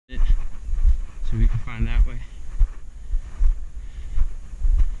See if we can find that way.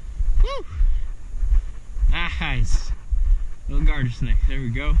 Woo! Nice. Little garter snake. There we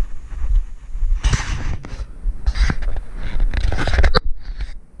go.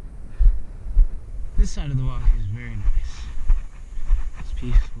 This side of the walk is very nice. It's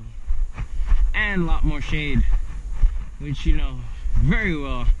peaceful. And a lot more shade, which you know very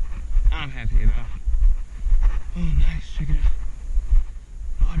well I'm happy about. Oh, nice. Check it out.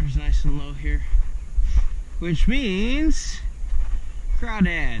 Water's nice and low here, which means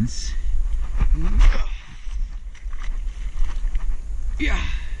crawdads. Yeah,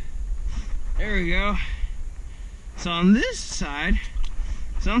 there we go. So on this side,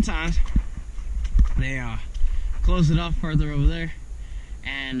 sometimes they close it off farther over there,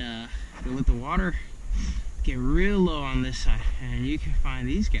 and they let the water get real low on this side, and you can find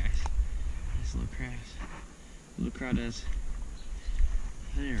these guys. These little crabs, little crawdads.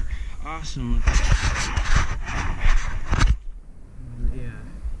 They're awesome looking. They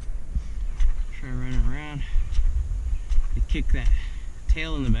try running around. They kick that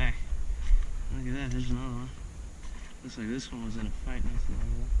tail in the back. Look at that, there's another one. Looks like this one was in a fight not too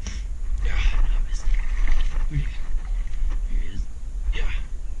long ago. Yeah, I missed it. Where'd he go? Here he is. Yeah.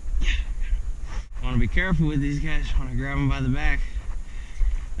 Yeah. Want to be careful with these guys. Want to grab them by the back.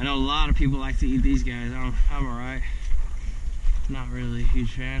 I know a lot of people like to eat these guys. I'm alright. Not really a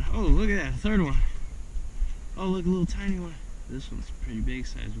huge fan. Oh, look at that, third one. Oh, look, a little tiny one. This one's a pretty big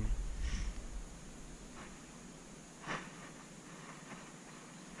sized one.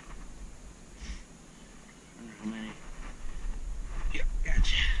 How many? Yep,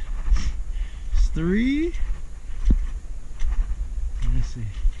 gotcha. It's 3. Let's see.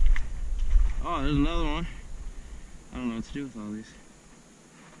 Oh, there's another one. I don't know what to do with all these.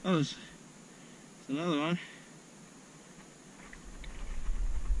 Oh, there's another one.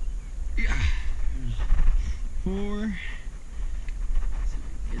 Yeah. There's 4.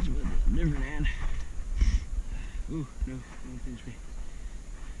 It's with a different hand. Ooh, no, don't pinch me.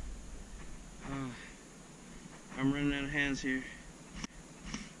 I'm running out of hands here.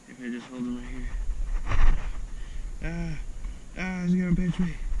 If I just hold them right here. He's gonna pinch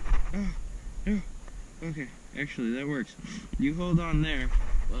me. Oh, no. Okay, actually that works. You hold on there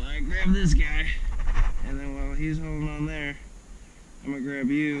while I grab this guy, and then while he's holding on there, I'm gonna grab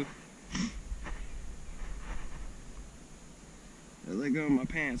you. I let go of my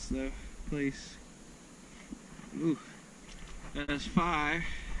pants though, please. Ooh, that's 5.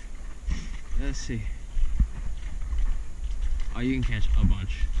 Let's see. Oh, you can catch a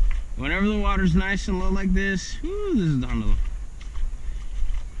bunch. Whenever the water's nice and low like this, whoo, this is down to the...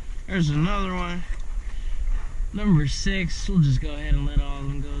 There's another one. Number 6. We'll just go ahead and let all of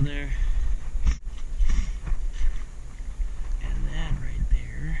them go there. And that right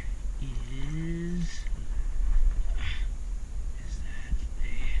there is that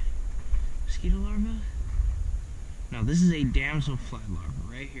a mosquito larva? No, this is a damselfly larva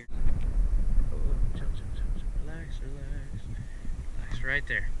right here. Oh, jump. Relax. Right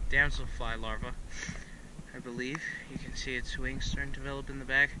there, damselfly larva. I believe you can see its wings starting to develop in the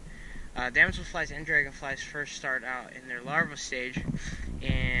back. Damselflies and dragonflies first start out in their larva stage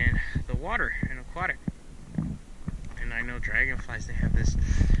in the water, in aquatic. And I know dragonflies, they have this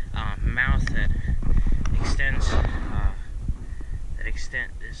mouth that extends,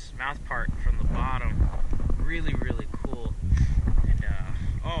 this mouth part from the bottom. Really, really cool. And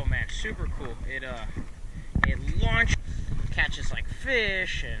oh man, super cool. It launches. Catches like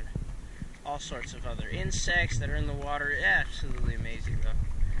fish and all sorts of other insects that are in the water. Absolutely amazing though.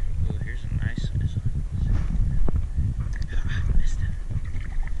 Ooh, here's a nice one. Missed it.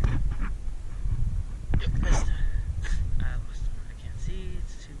 Yep, missed it. I lost him. I can't see.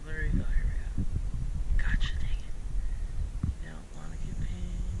 It's too blurry. Oh, here we go. Gotcha, dang it. Don't want to get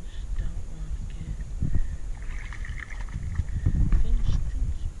pinched. Don't want to get pinched.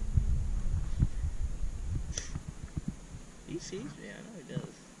 He sees me, I know he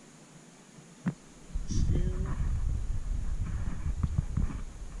does. Still.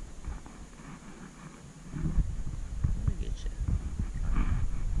 Let me get you. I don't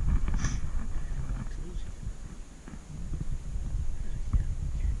want to lose you. There we go.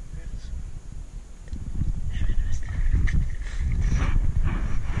 Here, grab this one. Damn it, I missed it.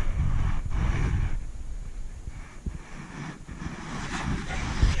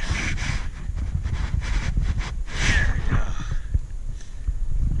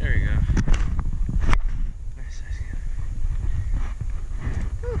 There we go. Nice.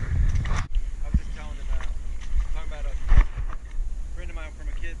 Whew. I was just talking about a friend of mine from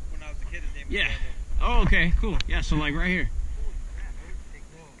a kid when I was a kid. His name was Daniel. Oh, okay, cool. Yeah, so like right here.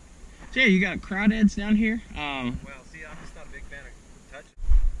 Jay, you got crawdads down here. Well, see, I'm just not a big fan of touching.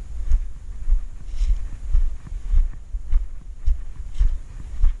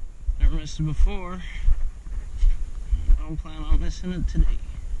 Never missed it before. I don't plan on missing it today.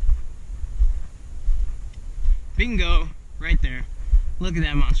 Bingo! Right there. Look at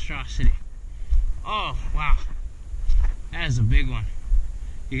that monstrosity. Oh, wow. That is a big one.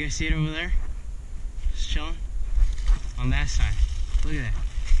 You guys see it over there? Just chilling? On that side. Look at that.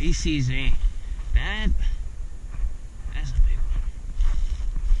 He sees me. That's a big one.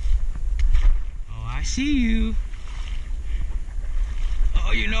 Oh, I see you.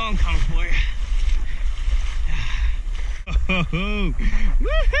 Oh, you know I'm coming for you. Oh,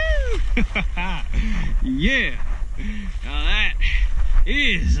 woohoo! Yeah! Now that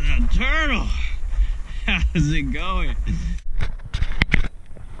is a turtle. How's it going?